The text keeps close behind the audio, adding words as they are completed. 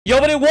Yo,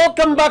 buddy,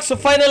 welcome back. So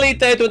finally,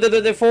 TI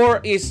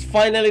 2024 is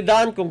finally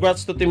done.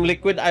 Congrats to Team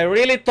Liquid. I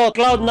really thought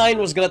Cloud9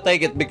 was gonna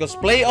take it because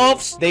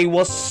playoffs, they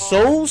was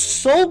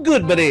so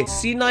good, buddy.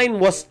 C9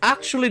 was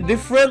actually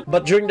different,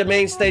 but during the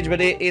main stage,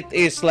 buddy, it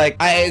is like,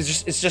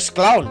 it's just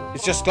clown.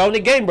 It's just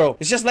clowny game, bro.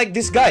 It's just like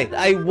this guy.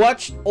 I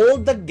watched all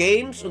the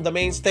games on the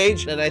main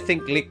stage, and I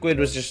think Liquid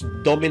was just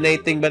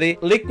dominating, buddy.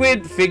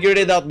 Liquid figured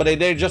it out, buddy.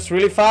 They're just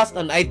really fast,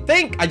 and I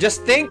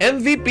just think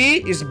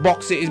MVP is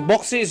Boxy.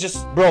 Boxy is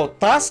just, bro,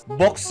 Task,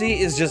 Boxy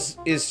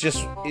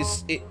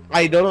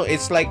I don't know,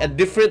 it's like a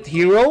different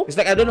hero. It's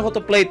like, I don't know how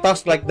to play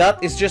Tusk like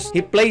that. It's just,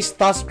 he plays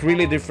Tusk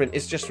really different.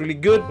 It's just really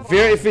good,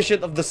 very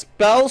efficient of the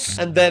spells,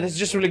 and then he's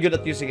just really good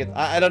at using it.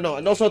 I don't know.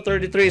 And also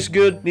 33 is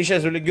good, Nisha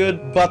is really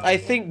good, but I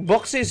think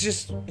Boxy is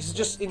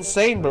just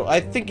insane, bro. I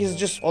think he's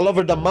just all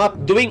over the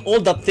map doing all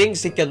the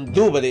things he can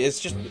do, but it's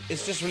just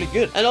really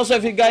good. And also,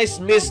 if you guys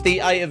missed the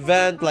TI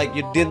event, like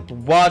you didn't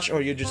watch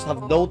or you just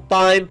have no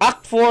time,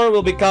 Act 4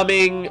 will be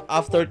coming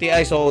after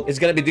TI, so it's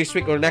gonna be this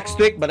week or next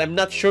week, but I'm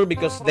not sure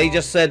because they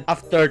just said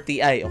after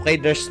TI. Okay,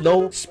 there's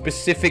no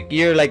specific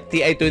year like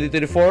TI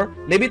 2024,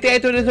 maybe TI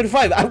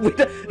 2025.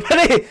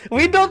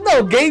 We don't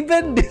know.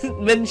 Gaben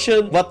didn't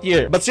mention what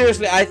year, but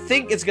seriously, I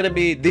think it's gonna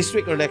be this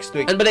week or next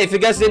week. And but if you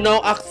guys didn't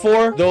know, Act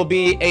 4 there will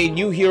be a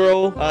new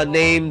hero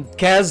named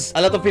Kaz.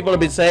 A lot of people have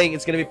been saying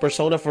it's gonna be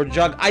Persona for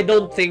Jug. I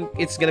don't think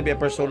it's gonna be a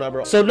Persona,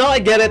 bro. So now I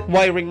get it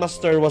why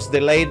Ringmaster was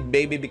delayed,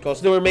 maybe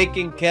because they were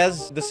making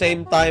Kaz the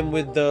same time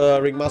with the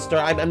Ringmaster.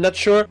 I'm not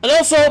sure. And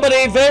also, but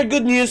a very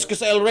good news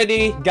because I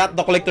already got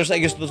the Collector's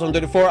Aegis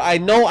 2024. I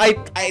know I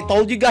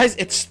told you guys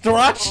it's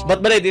trash,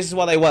 but this is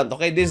what I want.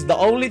 Okay, this is the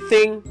only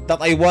thing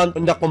that I want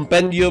in the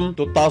Compendium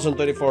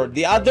 2024.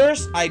 The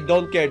others, I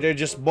don't care. They're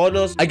just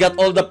bonus. I got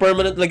all the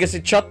permanent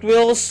legacy chat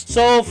wheels.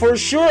 So for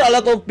sure, a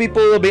lot of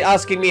people will be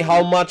asking me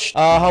how much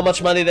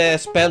money they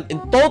spent in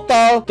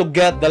total to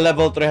get the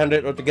level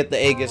 300 or to get the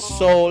Aegis.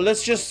 So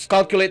let's just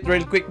calculate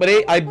real quick,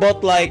 buddy. I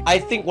bought like, I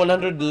think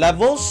 100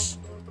 levels.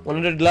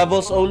 100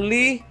 levels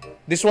only.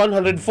 This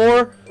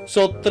 104,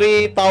 so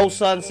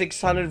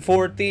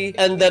 3,640,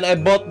 and then I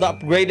bought the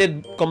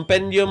upgraded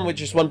compendium,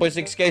 which is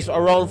 1.6k, so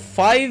around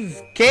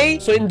 5k.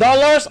 So in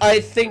dollars,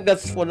 I think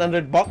that's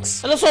 100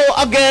 bucks. And also,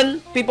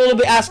 again, people will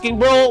be asking,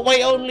 bro,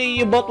 why only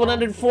you bought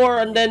 104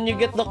 and then you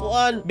get the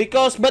Kuan?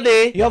 Because,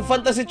 buddy, you have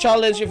Fantasy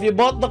Challenge. If you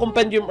bought the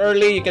compendium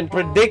early, you can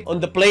predict on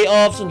the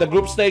playoffs, on the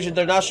group stage,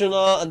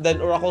 international, and then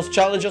Oracle's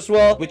Challenge as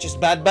well, which is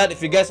bad.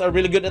 If you guys are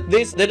really good at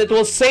this, then it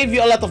will save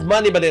you a lot of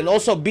money, buddy. And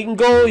also,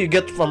 bingo, you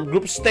get from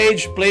group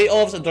stage,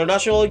 playoffs,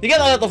 international, you get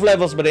a lot of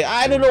levels, buddy.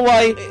 I don't know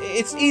why.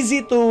 It's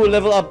easy to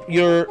level up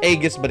your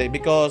Aegis, buddy,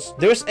 because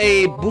there's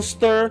a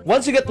booster.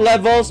 Once you get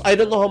levels, I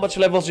don't know how much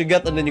levels you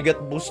get, and then you get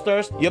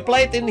boosters. You apply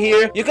it in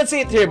here. You can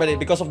see it here, buddy,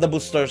 because of the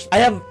boosters. I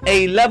have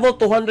a level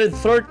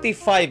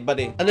 235,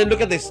 buddy. And then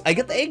look at this. I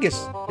get the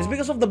Aegis. It's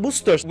because of the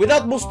boosters.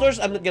 Without boosters,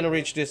 I'm not gonna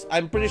reach this.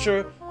 I'm pretty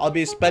sure I'll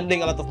be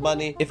spending a lot of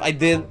money if I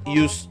didn't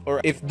use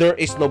or if there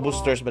is no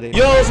boosters, buddy.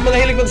 Yo, sa mga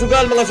hilig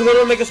magsugal, mga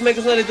sugarol, may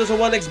kusmekos na dito sa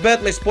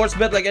 1xBet. May sports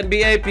bet like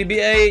NBA,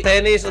 PBA,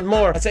 tennis, and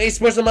more. At sa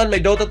esports naman, may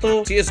Dota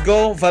 2,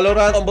 CSGO,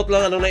 Valorant, ambot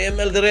lang, ano na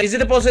ML dire. Easy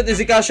deposit,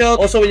 easy cash out.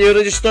 Also, when you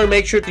register,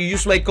 make sure to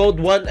use my code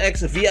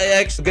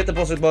 1xVIX to get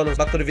deposit bonus.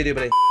 Back to the video,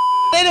 buddy.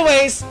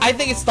 Anyways, I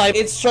think it's time.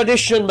 It's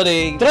tradition,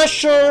 buddy.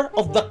 Treasure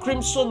of the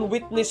Crimson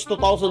Witness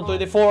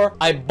 2024.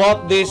 I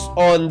bought this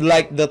on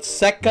like the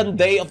second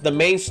day of the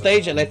main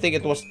stage, and I think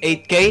it was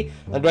 8k,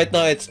 and right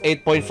now it's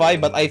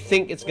 8.5, but I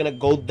think it's gonna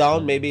go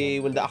down maybe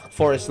when the Act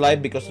 4 is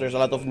live because there's a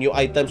lot of new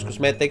items,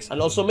 cosmetics, and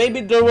also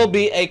maybe there will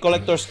be a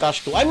collector's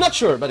cash too. I'm not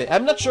sure, buddy.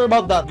 I'm not sure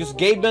about that because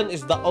Gaben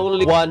is the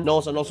only one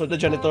knows, and also the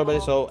janitor,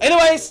 buddy. So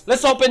anyways,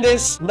 let's open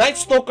this. Night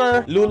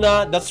Stalker,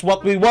 Luna, that's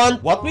what we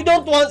want. What we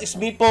don't want is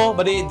Meepo,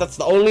 buddy.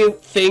 That's the only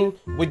thing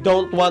we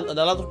don't want. And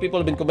a lot of people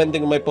have been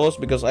commenting on my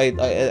post because I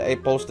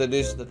posted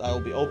this that I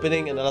will be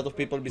opening, and a lot of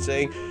people will be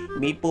saying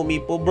Meepo,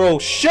 bro.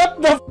 Shut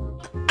the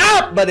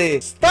up, buddy.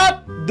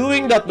 Stop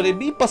doing that, buddy.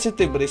 Be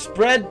positive, buddy.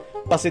 Spread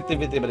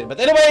positivity, buddy. But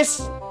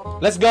anyways,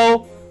 let's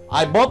go.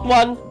 I bought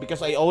one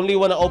because I only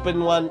want to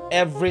open one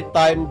every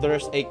time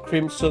there's a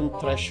Crimson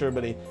Treasure,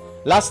 buddy.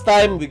 Last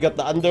time we got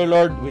the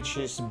Underlord, which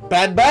is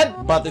bad,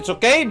 but it's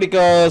okay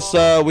because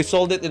we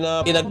sold it in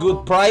a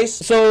good price.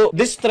 So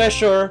this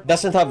treasure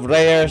doesn't have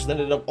rares, then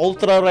it have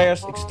ultra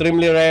rares,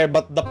 extremely rare,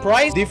 but the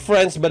price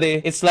difference, buddy,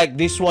 it's like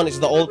this one is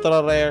the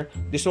ultra rare,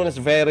 this one is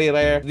very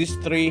rare, these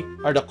three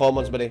are the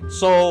commons, buddy.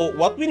 So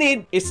what we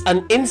need is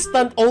an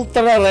instant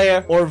ultra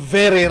rare or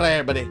very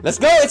rare, buddy. Let's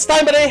go, it's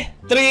time, buddy.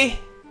 3,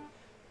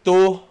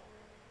 2,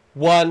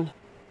 1.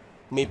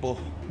 Meepo,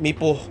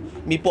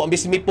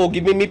 Miss Meepo,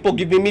 give me Meepo,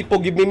 give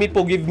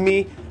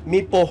me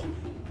Meepo.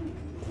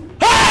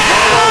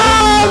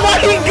 Oh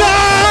my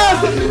god!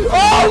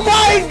 Oh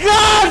my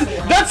god!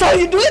 That's how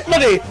you do it,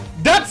 buddy!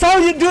 That's how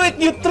you do it!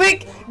 You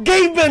trick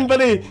Gaben,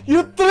 buddy!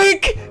 You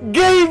trick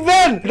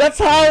Gaben! That's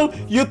how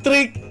you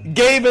trick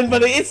Gaben,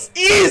 buddy. It's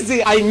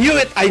easy! I knew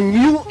it,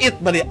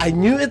 buddy. I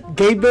knew it.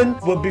 Gaben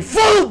would be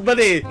fooled,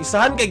 buddy!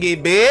 Isahan ka,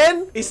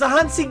 Gaben!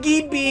 Isahan si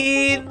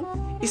Gibin!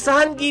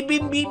 Isahan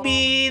Gibin,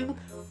 Bibin!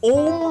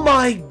 Oh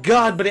my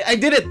god, buddy. I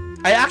did it.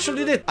 I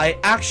actually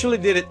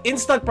did it.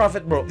 Instant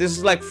profit, bro. This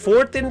is like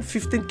 14,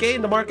 15k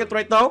in the market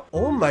right now.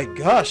 Oh my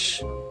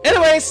gosh.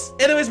 Anyways,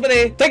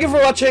 buddy, thank you for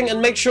watching,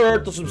 and make sure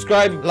to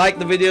subscribe, like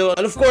the video,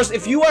 and of course,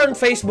 if you are on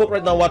Facebook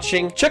right now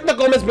watching, check the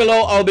comments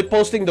below. I'll be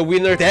posting the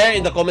winner there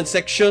in the comment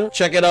section.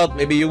 Check it out.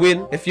 Maybe you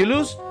win. If you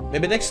lose,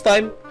 maybe next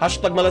time.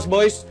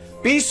 #malasboys.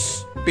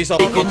 Peace. Peace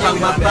out. Ikot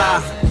ang mata,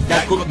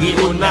 dakot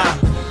giuna.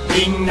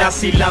 Ing na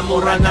sila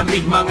mura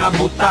namig mga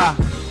buta.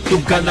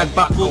 Tugka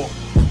nagpako,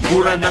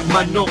 mura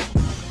nagmanok.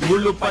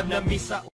 Mulupad na misa.